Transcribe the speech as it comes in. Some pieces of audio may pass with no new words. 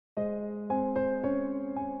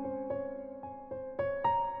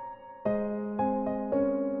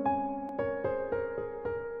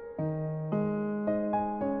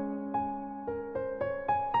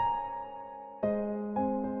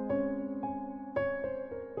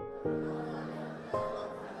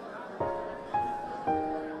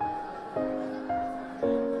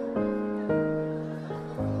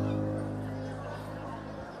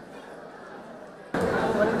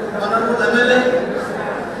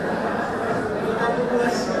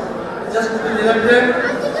elected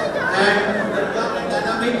and become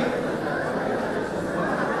dynamic.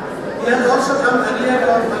 He has also come earlier to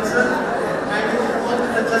our function and is involved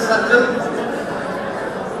in the circle.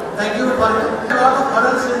 Thank you for a lot of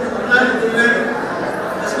hurdles in organizing the event,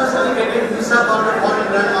 especially getting visa for the foreign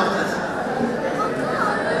grandmasters.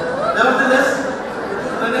 Nevertheless,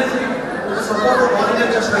 we managed it with the support of All India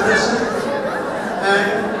Chess Federation and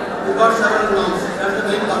we got several norms. That's the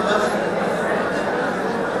main purpose.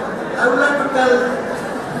 I would like to tell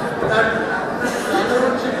that the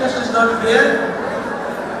honorable chief guest is not here.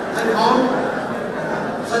 I found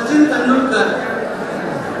Sachin Tendulkar,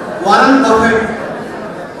 Warren Buffett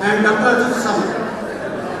and Dr. Ajit Sam.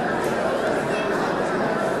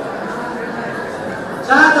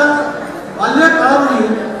 शायद बाल्य कालवरी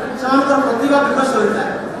समानकर प्रतिभा विकास होता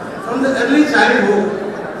है. From the early childhood,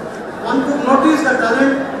 one could notice the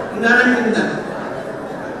talent inherent in them.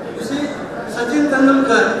 You see, Sachin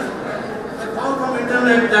Tendulkar, I found from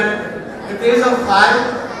internet that at the age of 5,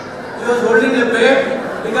 he was holding a bat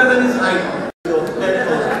bigger than his height.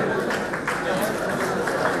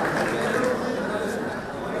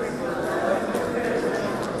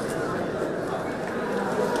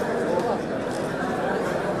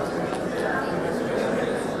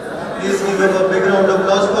 Please give him a big round of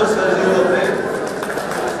applause for Sir Zero Play.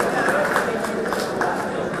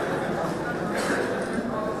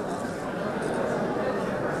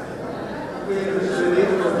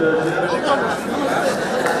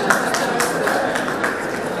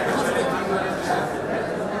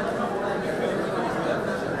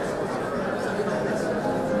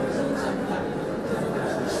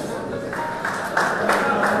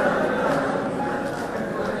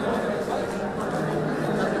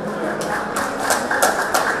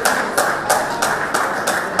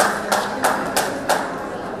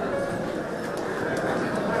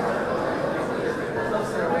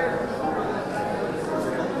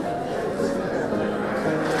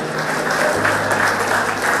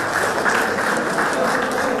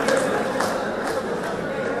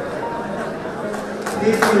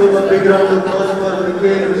 Please give him a big round of applause for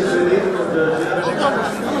Gagunashvili Merab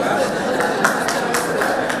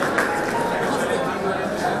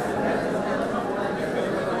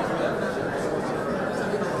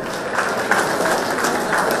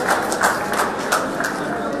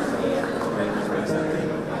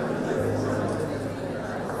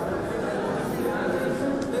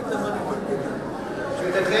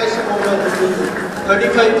with a cash amount of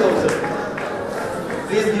 35,000.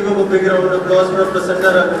 Please give him a big round of applause for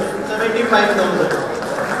Chanda, 75,000.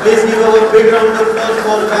 Please give him a big round of applause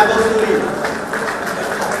for Gagunashvili.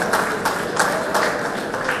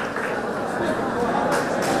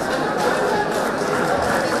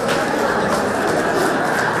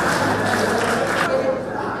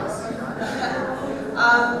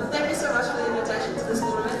 Thank you so much for the invitation to this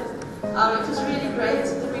tournament. It was really great.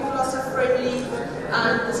 The people are so friendly,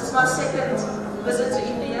 and this is my second visit to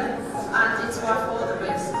India, and it's by far the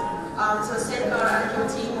best. So Senkar and your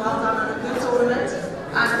team, well done on a good tournament,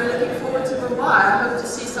 and we're looking forward to Mumbai. I hope to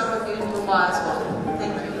see some of you in Mumbai as well.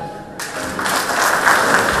 Thank you.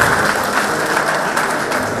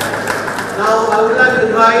 Now I would like to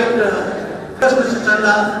invite Mr.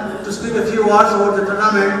 Chanda to speak a few words about the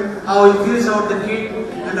tournament, how he feels about the KIit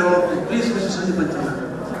and about it. Please, Mr. Sandipan.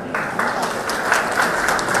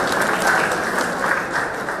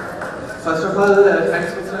 First of all,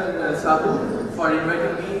 thanks Mr. Sabu for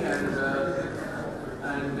inviting me and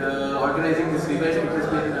organizing this event. It has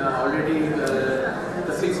been already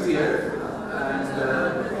the 6th year, and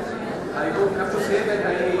I would have to say that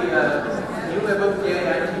I knew about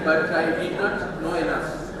KIit, but I did not know enough.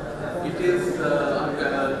 It is a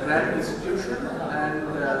grand institution,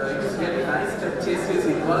 and it is really nice that chess is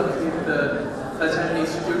involved with such an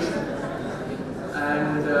institution,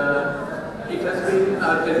 and it has been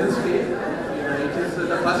our presence day. It is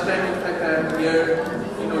the first time, in fact, I am here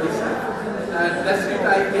in Odisha, and that's it.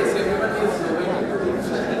 I guess everyone is waiting to leave,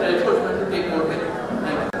 and I don't want to take more time.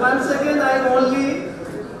 Once again, I only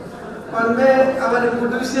convey our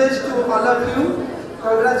good wishes to all of you.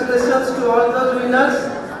 Congratulations to all those winners.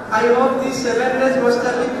 I hope these 7 days must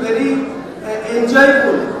have been very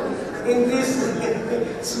enjoyable in this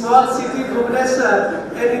small city Bhubaneswar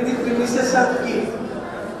and in the premises of KIit.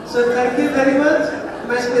 So thank you very much.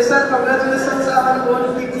 My special congratulations to our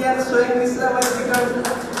own PT and Swayams Mishra has become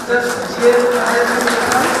just GM.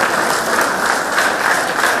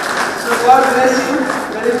 So God bless you.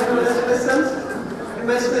 Very congratulations. And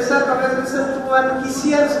my special congratulations to one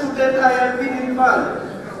KIit student I have been involved.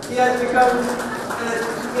 He has become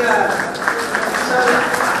yeah. So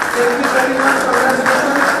thank you very much.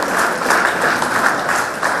 Congratulations.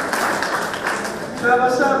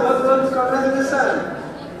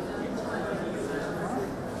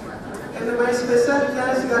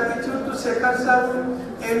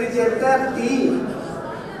 and his entire team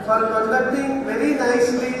for conducting very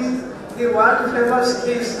nicely the world famous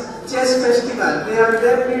chess festival. They have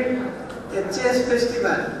named it a chess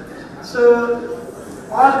festival. So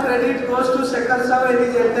all credit goes to Shekhar Sahu and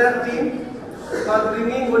his entire team for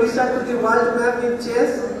bringing Odisha to the world map in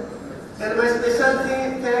chess. And my special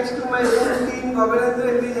thanks to my own team, Gagunashvili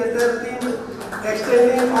and his entire team,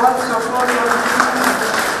 extending all support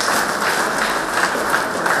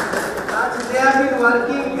as they have been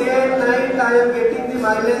working day and night. I am getting the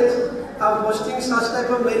mileage of hosting such type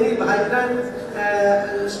of many vibrant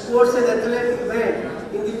sports and athletic event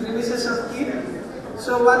in the premises of KIit.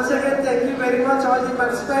 So once again, thank you very much all the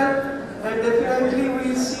participants, and definitely we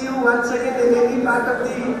will see you once again in any part of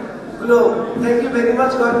the globe. Thank you very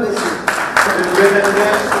much. God bless you.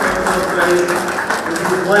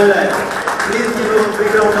 One line. Please give a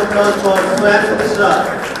big round of applause for Swayams Mishra.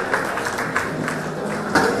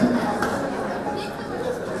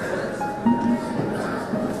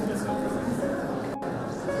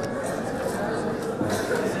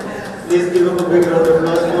 Please give a big round of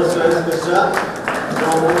applause for Swayams Mishra.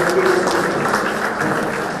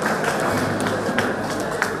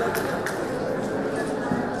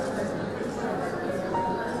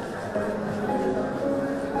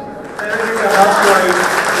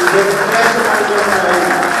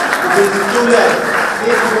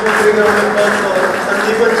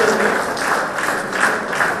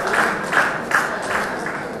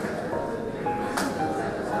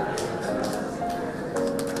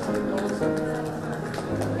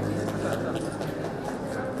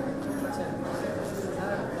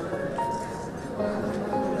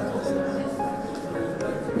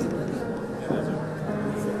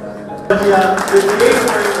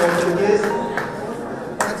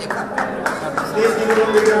 Sandipan. Please give a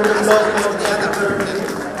big round of applause for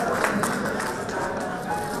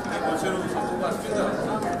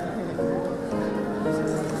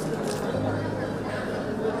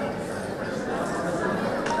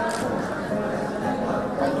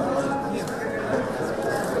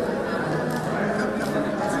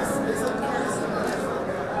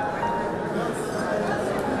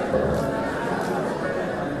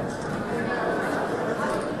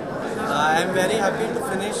I am very happy to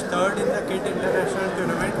finish third in the KIit International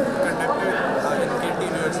Tournament conducted in KIit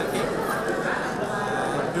University.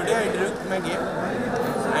 Today I drew my game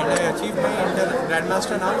and I achieved my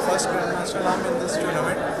Grandmaster Norm, first Grandmaster Norm in this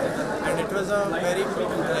tournament, and it was a very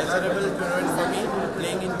pleasurable tournament for me,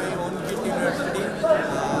 playing in my own KIit University,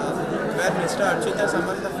 where Mr. Archita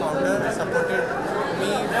Saman, the founder, supported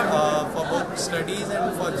me for both studies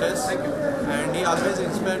and for chess, and he always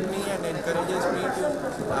inspired me and encourages me to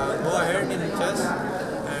go ahead in chess,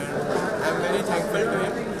 and I am very thankful to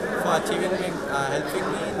him for achieving me, helping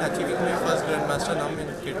me in achieving my first Grandmaster Norm in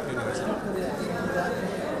KIit University.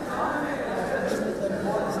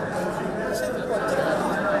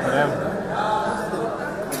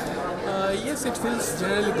 Yes, it feels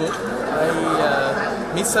generally good.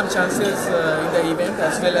 I missed some chances in the event,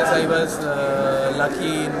 as well as I was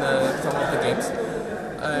lucky in some of the games.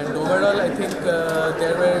 And overall, I think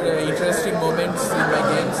there were interesting moments in my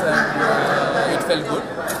games, and it felt good.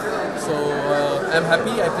 So I'm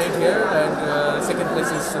happy I played here, and second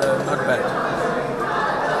place is not bad.